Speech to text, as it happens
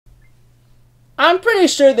I'm pretty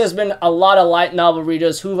sure there's been a lot of light novel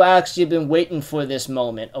readers who've actually been waiting for this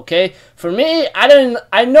moment, okay? For me,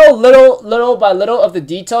 I know little by little of the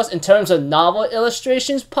details in terms of novel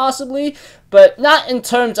illustrations possibly, but not in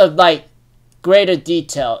terms of like greater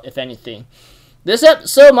detail, if anything. This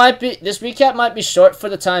recap might be short for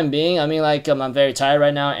the time being. I mean, like, I'm very tired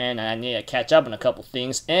right now, and I need to catch up on a couple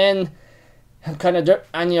things, and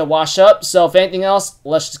I need to wash up. So if anything else,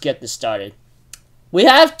 let's just get this started. We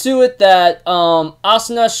have to it that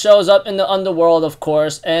Asuna shows up in the underworld, of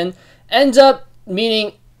course, and ends up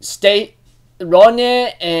meeting Rone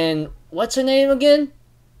and what's her name again?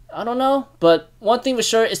 I don't know, but one thing for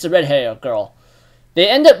sure is the red hair girl. They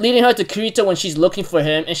end up leading her to Kirito when she's looking for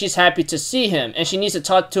him, and she's happy to see him, and she needs to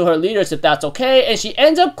talk to her leaders if that's okay, and she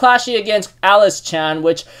ends up clashing against Alice-chan,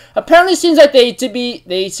 which apparently seems like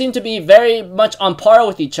they seem to be very much on par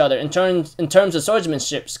with each other in terms of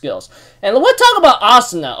swordsmanship skills. And we'll talk about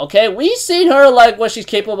Asuna, okay? We've seen her like what she's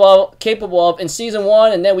capable of in season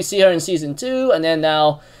 1, and then we see her in season 2, and then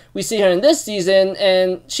now we see her in this season,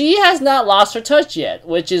 and she has not lost her touch yet,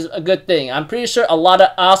 which is a good thing. I'm pretty sure a lot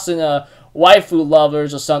of Asuna waifu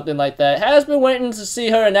lovers or something like that has been waiting to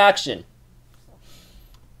see her in action.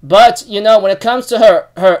 But, you know, when it comes to her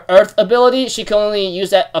earth ability, she can only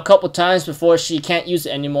use that a couple times before she can't use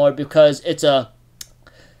it anymore because it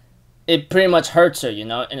pretty much hurts her, you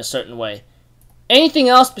know, in a certain way. Anything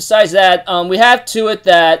else besides that, we have to it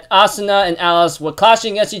that Asuna and Alice were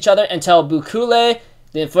clashing against each other until Bukule,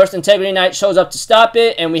 the first Integrity Knight, shows up to stop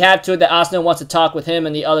it, and we have to it that Asuna wants to talk with him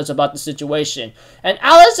and the others about the situation. And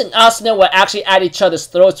Alice and Asuna were actually at each other's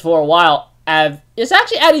throats for a while. It's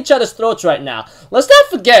actually at each other's throats right now. Let's not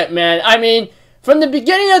forget, man. I mean, from the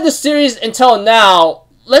beginning of the series until now,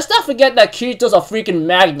 let's not forget that Kirito's a freaking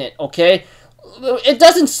magnet, okay? It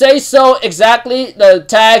doesn't say so exactly, the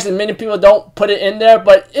tags, and many people don't put it in there,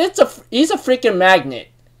 but he's a freaking magnet.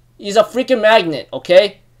 He's a freaking magnet,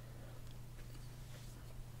 okay?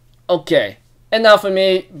 Okay, enough of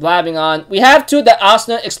me blabbing on. We have to that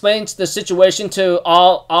Asuna explains the situation to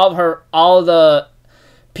all the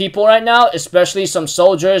people right now, especially some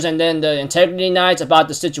soldiers and then the Integrity Knights about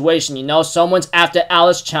the situation. You know, someone's after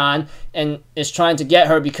Alice-chan and is trying to get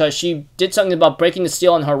her because she did something about breaking the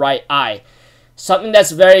seal in her right eye. Something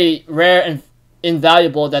that's very rare and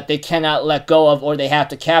invaluable that they cannot let go of or they have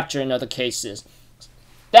to capture in other cases.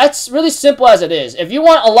 That's really simple as it is. If you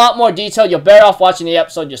want a lot more detail, you're better off watching the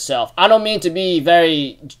episode yourself. I don't mean to be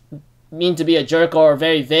a jerk or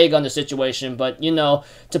very vague on the situation, but, you know,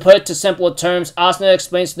 to put it to simpler terms, Asuna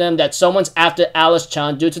explains to them that someone's after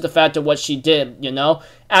Alice-chan due to the fact of what she did, you know?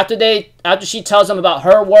 After she tells them about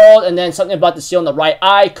her world and then something about the seal in the right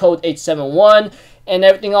eye, code 871, and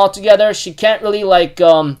everything all together, she can't really, like,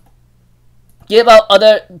 give out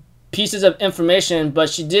other pieces of information, but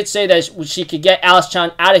she did say that she could get Alice-chan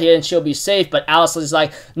out of here and she'll be safe, but Alice is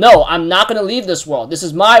like, no, I'm not going to leave this world. This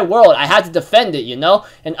is my world. I had to defend it, you know?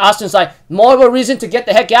 And Asuna's like, more of a reason to get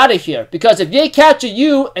the heck out of here, because if they capture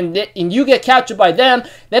you and you get captured by them,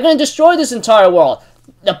 they're going to destroy this entire world.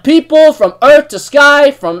 The people from earth to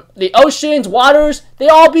sky, from the oceans, waters, they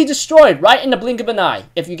all be destroyed right in the blink of an eye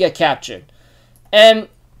if you get captured. And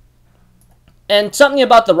something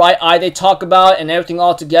about the right eye they talk about and everything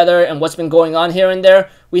all together and what's been going on here and there.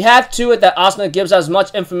 We have to it that Asuna gives as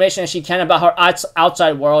much information as she can about her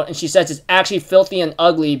outside world. And she says it's actually filthy and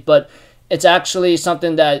ugly, but it's actually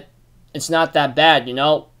something that it's not that bad, you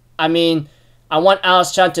know? I mean, I want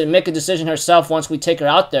Alice-chan to make a decision herself once we take her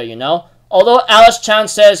out there, you know? Although Alice-chan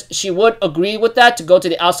says she would agree with that to go to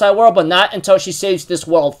the outside world, but not until she saves this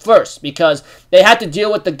world first, because they had to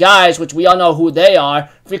deal with the guys, which we all know who they are,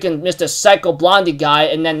 freaking Mr. Psycho Blondie guy,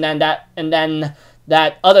 and then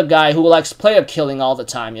that other guy who likes player killing all the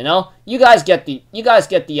time, you know? You guys get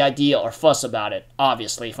the idea or fuss about it,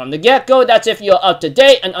 obviously. From the get-go, that's if you're up to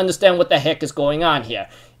date and understand what the heck is going on here.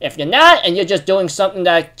 If you're not, and you're just doing something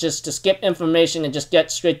that just to skip information and just get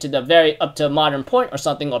straight to the very up to modern point or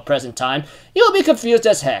something or present time, you'll be confused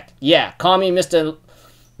as heck. Yeah, call me Mr.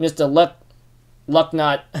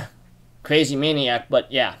 Lucknut Crazy Maniac,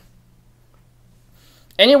 but yeah.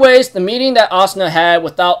 Anyways, the meeting that Asuna had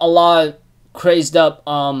without a lot of crazed up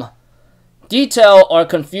detail or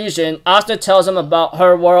confusion, Asuna tells him about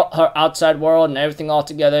her world, her outside world, and everything all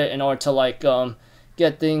together in order to like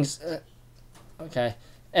get things okay.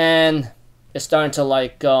 And it's starting to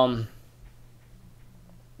like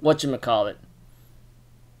whatchamacallit,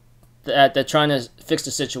 that they're trying to fix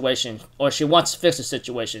the situation, or she wants to fix the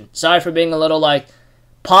situation. Sorry for being a little like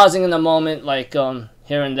pausing in the moment, like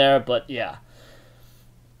here and there, but yeah.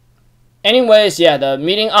 Anyways, yeah, the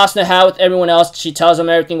meeting Asuna had with everyone else, she tells them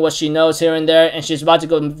everything what she knows here and there, and she's about to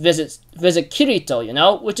go visit Kirito, you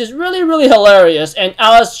know, which is really, really hilarious. And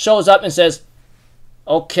Alice shows up and says,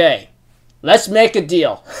 okay, let's make a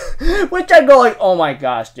deal. Which I go like, oh my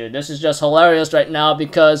gosh, dude, this is just hilarious right now,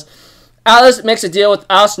 because Alice makes a deal with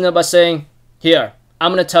Asuna by saying, here,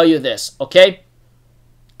 I'm going to tell you this, okay?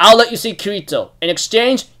 I'll let you see Kirito. In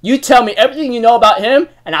exchange, you tell me everything you know about him,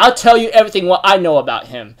 and I'll tell you everything what I know about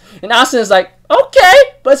him. And Asuna's like, okay,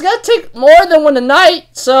 but it's gonna take more than one night,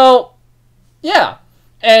 so yeah.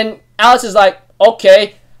 And Alice is like,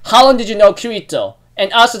 okay, how long did you know Kirito?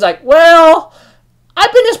 And Asuna's like, well,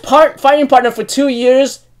 I've been his fighting partner for 2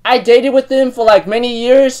 years. I dated with him for like many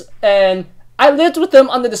years, and I lived with him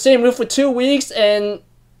under the same roof for 2 weeks, and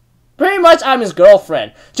pretty much, I'm his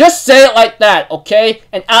girlfriend. Just say it like that, okay?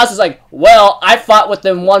 And Alice is like, well, I fought with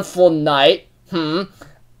him 1 full night. I've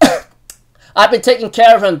been taking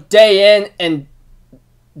care of him day in and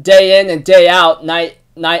day out, night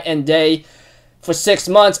and day, for 6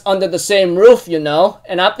 months under the same roof, you know?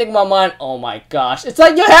 And I think in my mind, oh my gosh. It's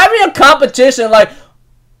like you're having a competition, like,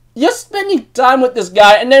 you're spending time with this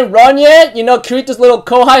guy, and then Ronye, you know, Kirito's little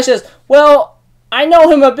kohai says, well, I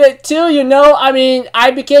know him a bit too, you know? I mean,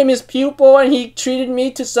 I became his pupil and he treated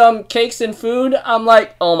me to some cakes and food. I'm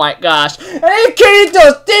like, oh my gosh. And then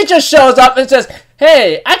Kirito's teacher shows up and says,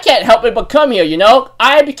 hey, I can't help it but come here, you know?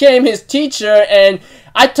 I became his teacher and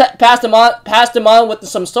I passed him on with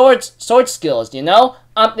some sword skills, you know?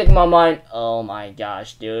 I'm thinking in my mind, oh my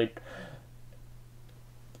gosh, dude.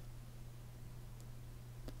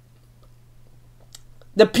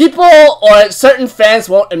 The people or certain fans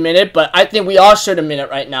won't admit it, but I think we all should admit it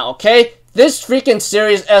right now, okay? This freaking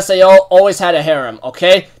series, SAO, always had a harem,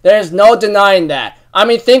 okay? There's no denying that. I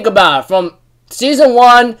mean, think about it. From Season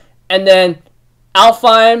 1, and then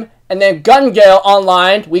Alfheim, and then Gun Girl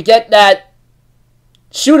Online, we get that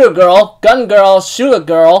shooter girl, gun girl, shooter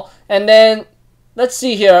girl, and then, let's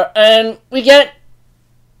see here, and we get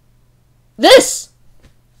this.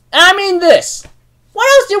 I mean this.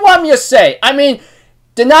 What else do you want me to say? I mean,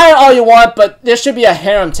 deny it all you want, but there should be a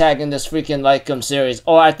harem tag in this freaking series.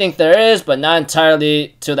 Or I think there is, but not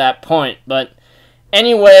entirely to that point. But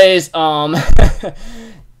anyways,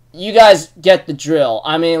 you guys get the drill.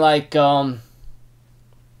 I mean, like,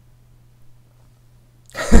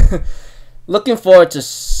 looking forward to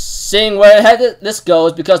seeing where this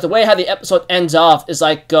goes, because the way how the episode ends off is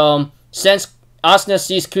like, since Asuna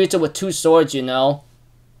sees Kirito with 2 swords, you know.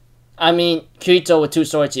 I mean, Kirito with 2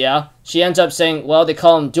 swords, yeah. She ends up saying, well, they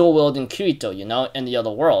call him dual-wielding Kirito, you know, in the other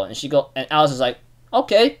world. And Alice is like,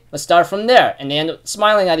 okay, let's start from there. And they end up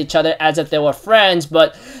smiling at each other as if they were friends.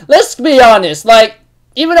 But let's be honest, like,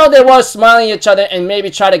 even though they were smiling at each other and maybe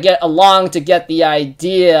try to get along to get the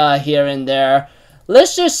idea here and there,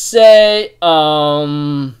 let's just say,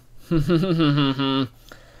 they're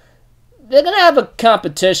gonna have a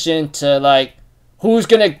competition to, like, who's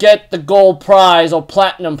gonna get the gold prize or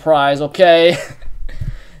platinum prize, okay?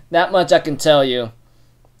 That much I can tell you.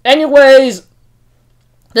 Anyways,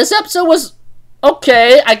 this episode was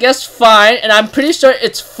okay, I guess fine, and I'm pretty sure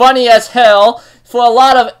it's funny as hell for a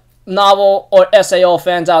lot of novel or SAO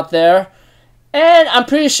fans out there. And I'm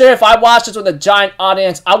pretty sure if I watched this with a giant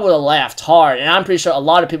audience, I would have laughed hard. And I'm pretty sure a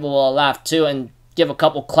lot of people will have laughed too and give a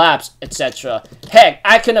couple claps, etc. Heck,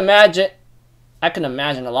 I can imagine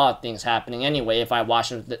a lot of things happening anyway if I watch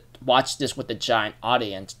this with a giant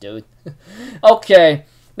audience, dude. Okay,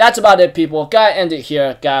 that's about it, people. Gotta end it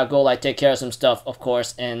here. Gotta go, like, take care of some stuff, of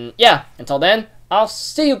course. And yeah, until then, I'll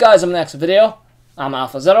see you guys in the next video. I'm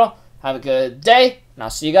Alpha Zero. Have a good day, and I'll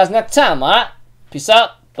see you guys next time, alright? Peace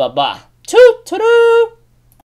out. Bye-bye. Toot-toot-toot.